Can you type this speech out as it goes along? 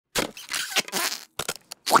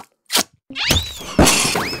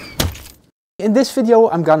In this video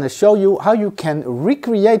I'm gonna show you how you can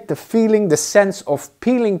recreate the feeling, the sense of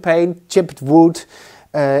peeling paint, chipped wood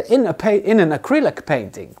in an acrylic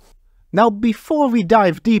painting. Now before we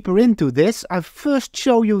dive deeper into this, I first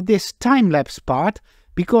show you this time-lapse part,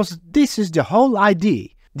 because this is the whole idea.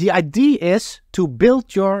 The idea is to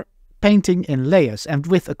build your painting in layers, and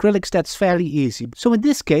with acrylics that's fairly easy. So in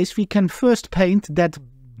this case we can first paint that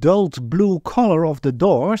dulled blue color of the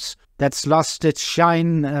doors that's lost its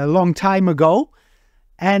shine a long time ago,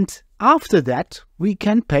 and after that we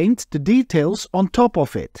can paint the details on top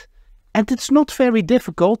of it. And it's not very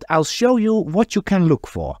difficult. I'll show you what you can look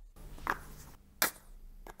for.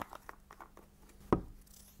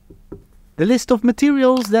 The list of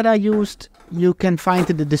materials that I used you can find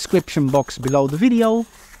in the description box below the video.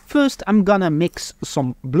 First I'm gonna mix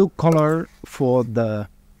some blue color for the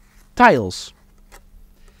tiles.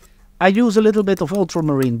 I use a little bit of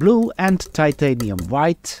ultramarine blue and titanium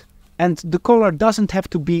white, and the color doesn't have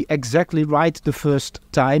to be exactly right the first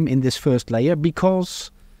time in this first layer, because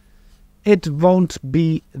it won't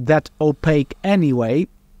be that opaque anyway,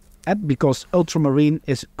 because ultramarine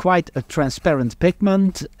is quite a transparent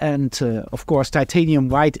pigment, and of course titanium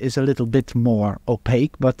white is a little bit more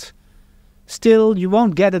opaque, but still you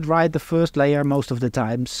won't get it right the first layer most of the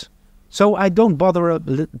times. So I don't bother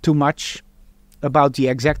too much about the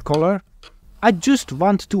exact color. I just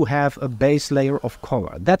want to have a base layer of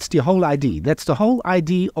color. That's the whole idea. That's the whole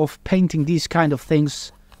idea of painting these kind of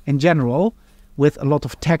things in general, with a lot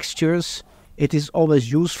of textures. It is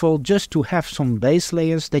always useful just to have some base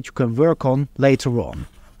layers that you can work on later on.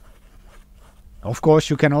 Of course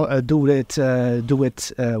you can do it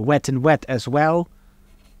wet and wet as well,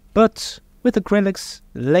 but with acrylics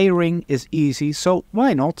layering is easy, so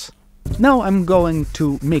why not? Now I'm going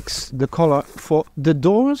to mix the color for the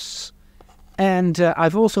doors, and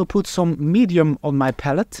I've also put some medium on my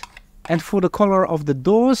palette, and for the color of the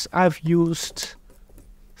doors I've used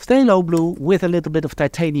phthalo blue with a little bit of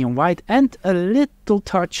titanium white and a little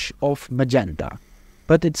touch of magenta,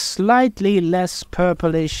 but it's slightly less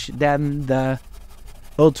purplish than the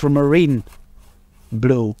ultramarine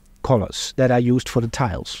blue colors that I used for the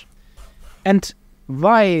tiles. And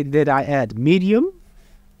why did I add medium?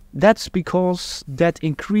 That's because that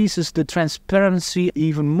increases the transparency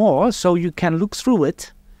even more, so you can look through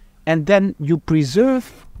it and then you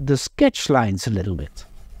preserve the sketch lines a little bit.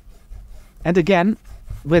 And again,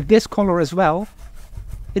 with this color as well,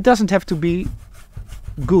 it doesn't have to be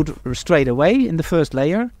good straight away in the first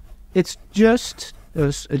layer. It's just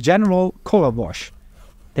a general color wash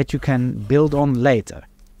that you can build on later.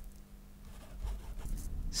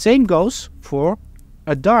 Same goes for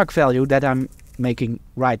a dark value that I'm making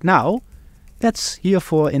right now. That's here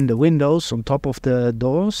for in the windows on top of the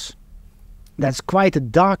doors. That's quite a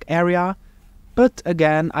dark area, but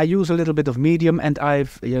again I use a little bit of medium, and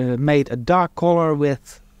I've made a dark color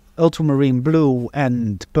with ultramarine blue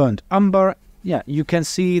and burnt umber. Yeah, you can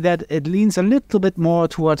see that it leans a little bit more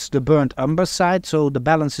towards the burnt umber side, so the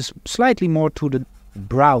balance is slightly more to the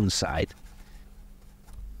brown side.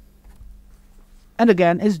 And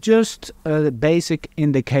again, it's just a basic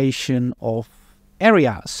indication of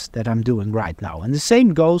areas that I'm doing right now. And the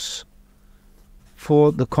same goes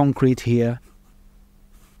for the concrete here.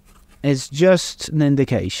 It's just an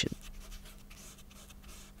indication.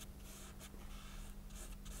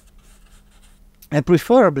 And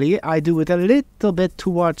preferably I do it a little bit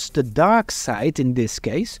towards the dark side in this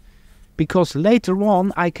case, because later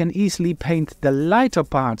on I can easily paint the lighter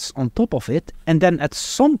parts on top of it, and then at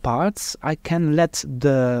some parts I can let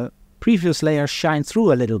the previous layer shine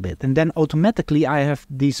through a little bit, and then automatically I have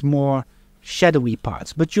these more shadowy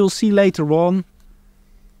parts. But you'll see later on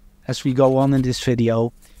as we go on in this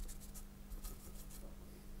video.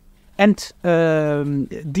 And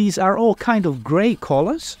these are all kind of gray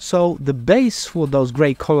colors, so the base for those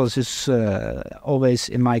gray colors is always,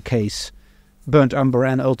 in my case, burnt umber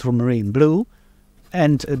and ultramarine blue,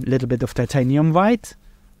 and a little bit of titanium white.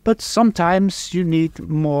 But sometimes you need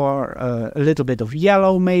more, a little bit of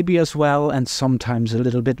yellow maybe as well, and sometimes a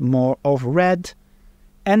little bit more of red.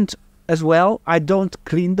 And as well, I don't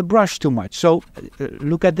clean the brush too much. So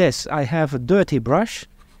look at this, I have a dirty brush,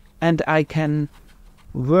 and I can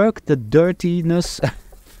work the dirtiness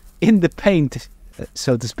in the paint,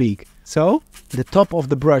 so to speak. So the top of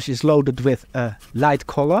the brush is loaded with a light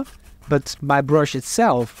color, but my brush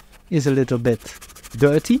itself is a little bit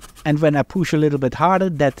dirty, and when I push a little bit harder,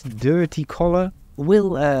 that dirty color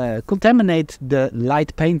will contaminate the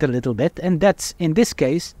light paint a little bit, and that's in this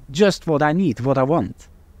case just what I need, what I want.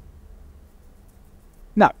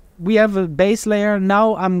 Now we have a base layer.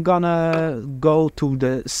 Now I'm gonna go to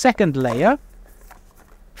the second layer.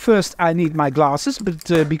 First I need my glasses,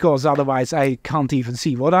 but because otherwise I can't even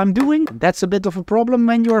see what I'm doing. That's a bit of a problem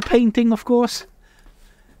when you're painting, of course.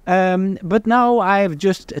 But now I've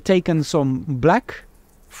just taken some black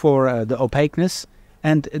for the opaqueness,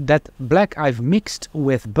 and that black I've mixed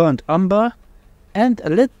with burnt umber and a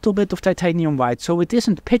little bit of titanium white, so it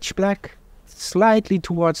isn't pitch black, slightly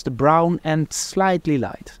towards the brown and slightly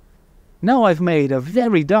light. Now I've made a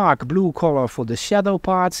very dark blue color for the shadow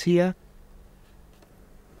parts here.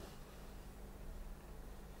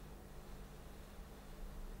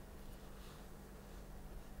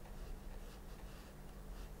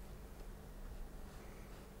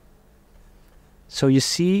 So you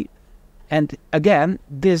see, and again,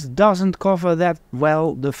 this doesn't cover that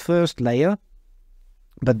well the first layer,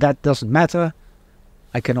 but that doesn't matter.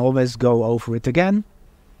 I can always go over it again.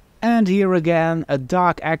 And here again, a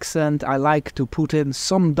dark accent. I like to put in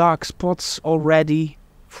some dark spots already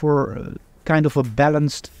for kind of a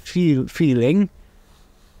balanced feeling.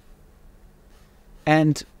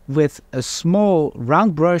 And with a small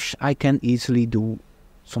round brush, I can easily do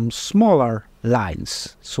some smaller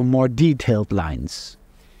lines, some more detailed lines.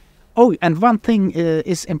 Oh, and one thing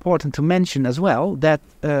is important to mention as well, that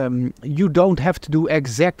you don't have to do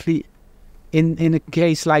exactly in a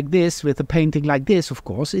case like this, with a painting like this, of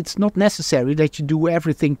course, it's not necessary that you do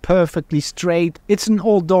everything perfectly straight. It's an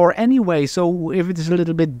old door anyway, so if it is a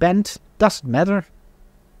little bit bent, doesn't matter.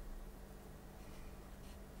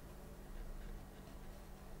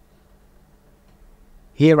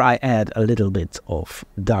 Here I add a little bit of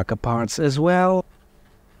darker parts as well.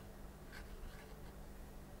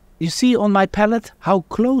 You see on my palette how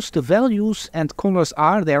close the values and colors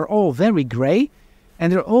are. They're all very gray,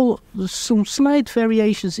 and there are all some slight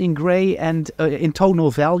variations in gray and in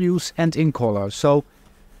tonal values and in color. So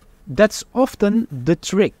that's often the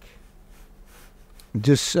trick.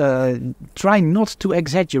 Just try not to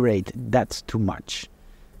exaggerate that too much.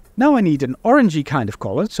 Now I need an orangey kind of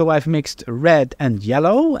color, so I've mixed red and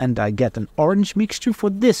yellow, and I get an orange mixture for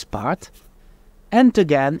this part. And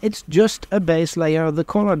again, it's just a base layer. The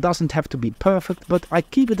color doesn't have to be perfect, but I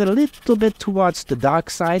keep it a little bit towards the dark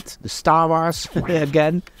side, the Star Wars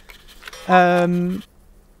again. And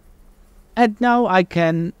now I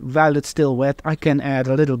can, while it's still wet, I can add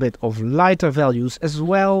a little bit of lighter values as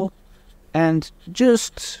well. And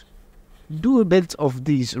just do a bit of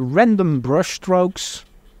these random brush strokes,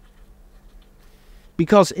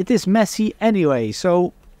 because it is messy anyway,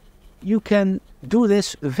 so you can do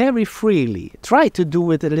this very freely. Try to do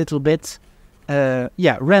it a little bit,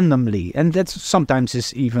 randomly, and that sometimes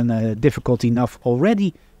is even difficult enough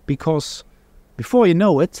already, because before you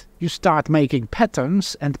know it, you start making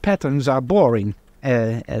patterns, and patterns are boring,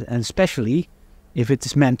 and especially if it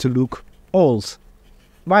is meant to look old.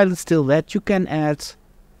 While it's still wet, you can add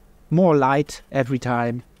more light every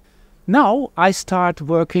time. Now I start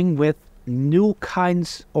working with new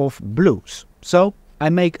kinds of blues. So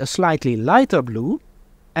I make a slightly lighter blue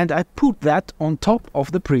and I put that on top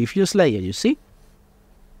of the previous layer, you see?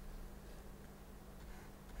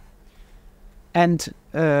 And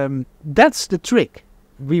that's the trick.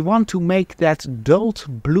 We want to make that dulled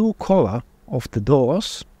blue color of the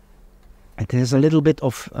doors. It has a little bit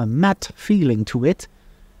of a matte feeling to it.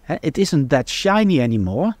 It isn't that shiny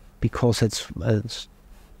anymore because it's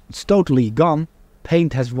totally gone.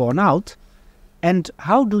 Paint has worn out. And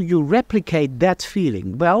how do you replicate that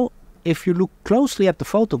feeling? Well, if you look closely at the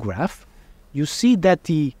photograph, you see that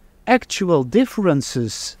the actual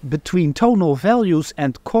differences between tonal values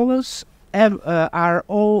and colors are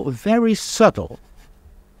all very subtle.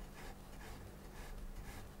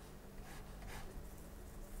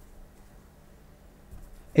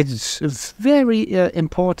 It's very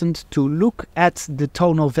important to look at the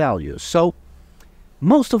tonal values. So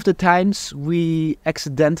most of the times we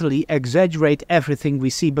accidentally exaggerate everything we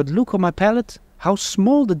see, but look on my palette how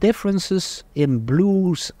small the differences in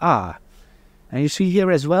blues are. And you see here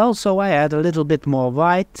as well, so I add a little bit more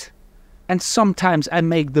white, and sometimes I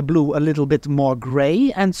make the blue a little bit more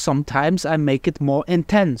gray, and sometimes I make it more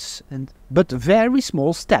intense, but very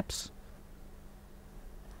small steps.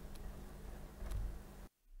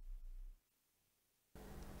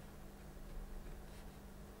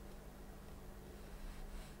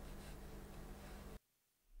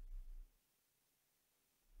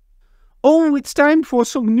 Oh, it's time for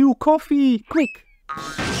some new coffee! Quick!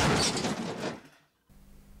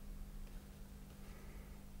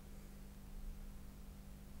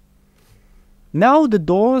 Now the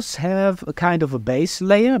doors have a kind of a base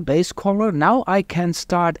layer, base color. Now I can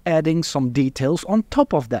start adding some details on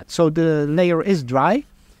top of that. So the layer is dry.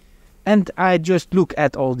 And I just look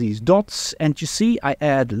at all these dots, and you see I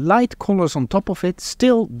add light colors on top of it.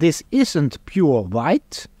 Still, this isn't pure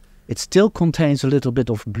white. It still contains a little bit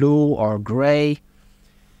of blue or gray.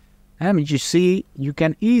 And you see, you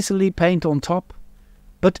can easily paint on top.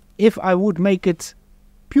 But if I would make it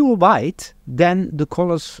pure white, then the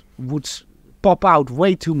colors would pop out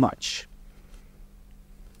way too much.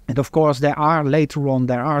 And of course, later on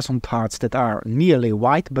there are some parts that are nearly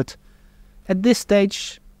white, but at this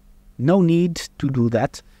stage, no need to do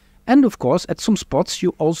that. And of course, at some spots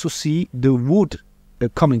you also see the wood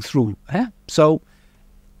coming through. So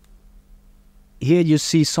here you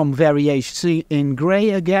see some variation. See in gray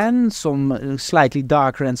again, some slightly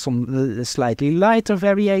darker and some slightly lighter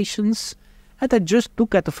variations. And I just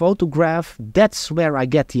look at the photograph. That's where I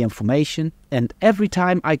get the information. And every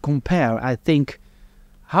time I compare, I think,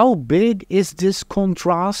 how big is this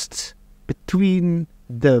contrast between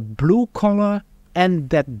the blue color and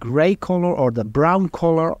that gray color or the brown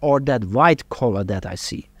color or that white color that I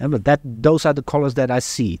see? But those are the colors that I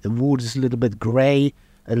see. The wood is a little bit gray,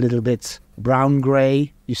 a little bit brown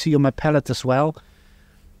gray. You see on my palette as well.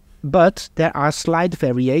 But there are slight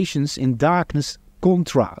variations in darkness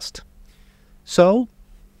contrast. So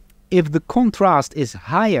if the contrast is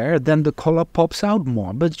higher, then the color pops out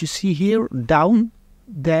more. But you see here down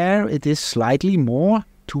there it is slightly more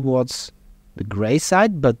towards the gray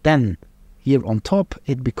side, but then here on top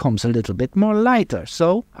it becomes a little bit more lighter,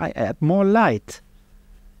 so I add more light.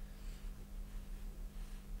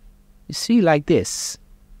 You see, like this.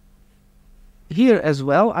 Here as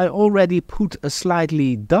well I already put a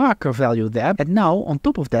slightly darker value there, and now on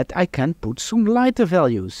top of that I can put some lighter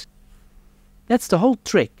values. That's the whole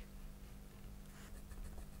trick.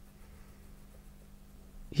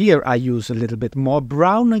 Here I use a little bit more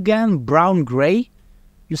brown again, brown-gray.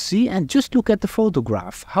 You see, and just look at the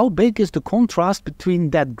photograph. How big is the contrast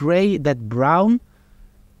between that gray, that brown,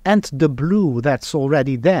 and the blue that's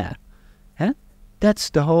already there? That's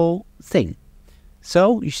the whole thing.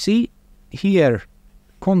 So, you see, here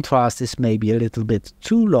contrast is maybe a little bit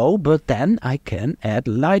too low, but then I can add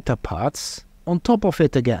lighter parts on top of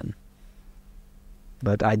it again.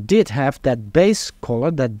 But I did have that base color,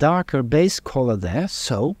 that darker base color there,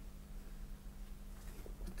 so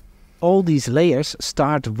all these layers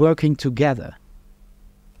start working together.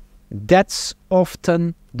 That's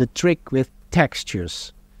often the trick with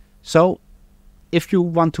textures. So if you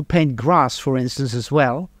want to paint grass, for instance, as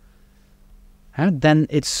well, then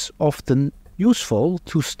it's often useful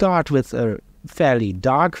to start with a fairly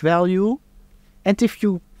dark value, and if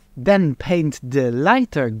you then paint the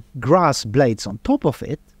lighter grass blades on top of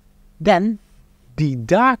it, then the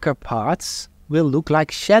darker parts will look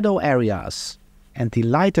like shadow areas, and the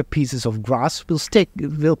lighter pieces of grass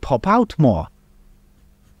will pop out more.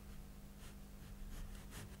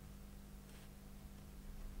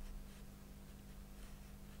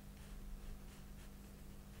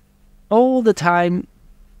 All the time,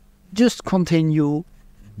 just continue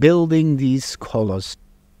building these colors.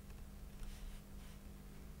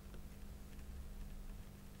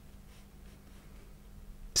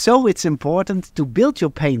 So it's important to build your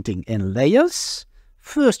painting in layers.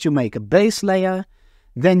 First you make a base layer,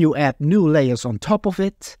 then you add new layers on top of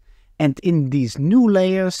it, and in these new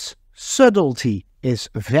layers, subtlety is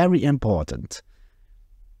very important.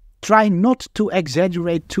 Try not to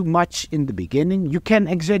exaggerate too much in the beginning. You can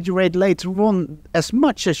exaggerate later on as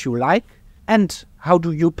much as you like. And how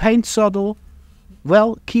do you paint subtle?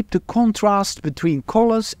 Well, keep the contrast between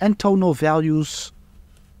colors and tonal values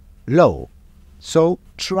low. So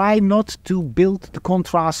try not to build the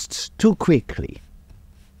contrasts too quickly.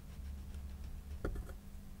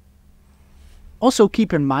 Also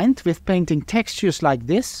keep in mind, with painting textures like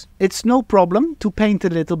this, it's no problem to paint a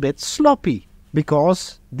little bit sloppy,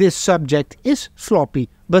 because this subject is sloppy,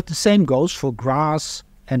 but the same goes for grass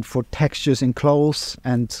and for textures in clothes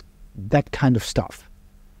and that kind of stuff.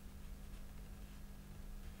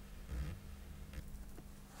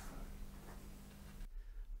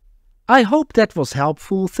 I hope that was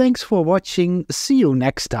helpful. Thanks for watching. See you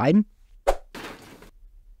next time.